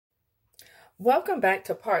Welcome back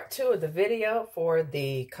to part 2 of the video for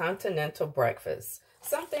the Continental breakfast.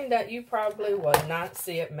 Something that you probably will not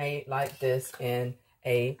see it made like this in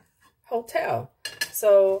a hotel.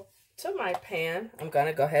 So to my pan, I'm going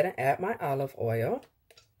to go ahead and add my olive oil.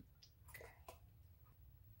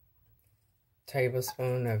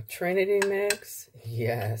 Tablespoon of Trinity mix.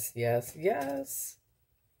 Yes, yes, yes.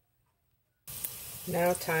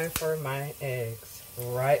 Now time for my eggs.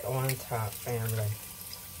 Right on top, family.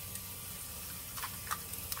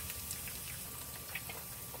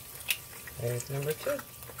 Egg number 2.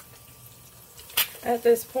 At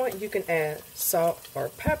this point, you can add salt or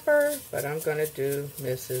pepper, but I'm going to do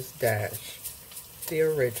Mrs. Dash, the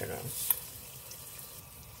original.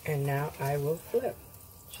 And now I will flip,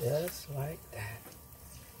 just like that.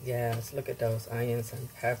 Yes, look at those onions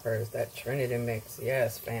and peppers, that Trinity mix.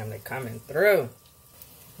 Yes, family, coming through.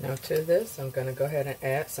 Now to this, I'm going to go ahead and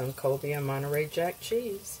add some Colby and Monterey Jack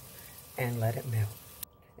cheese and let it melt.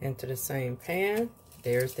 Into the same pan,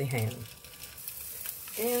 there's the ham.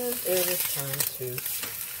 And it is time to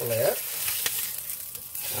flip.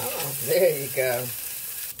 Oh, there you go.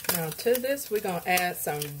 Now to this, we're going to add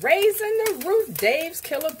some Raisin the Roof Dave's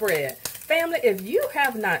Killer Bread. Family, if you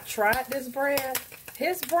have not tried this bread,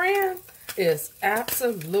 his brand is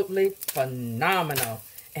absolutely phenomenal.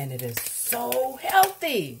 And it is so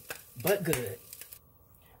healthy, but good.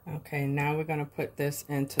 Okay, now we're going to put this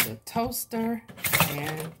into the toaster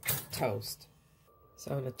and toast.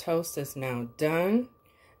 So the toast is now done.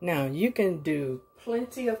 Now you can do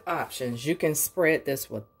plenty of options. You can spread this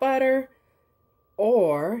with butter,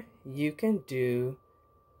 or you can do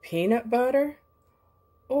peanut butter,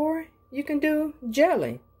 or you can do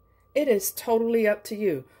jelly. It is totally up to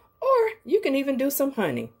you. Or you can even do some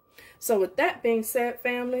honey. So with that being said,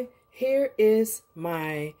 family, here is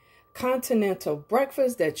my Continental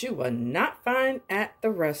breakfast that you will not find at the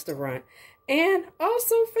restaurant. And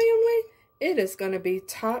also, family, it is going to be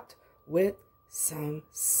topped with some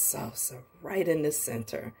salsa right in the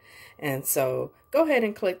center. And so go ahead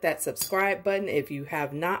and click that subscribe button if you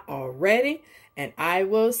have not already. And I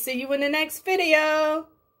will see you in the next video.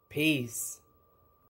 Peace.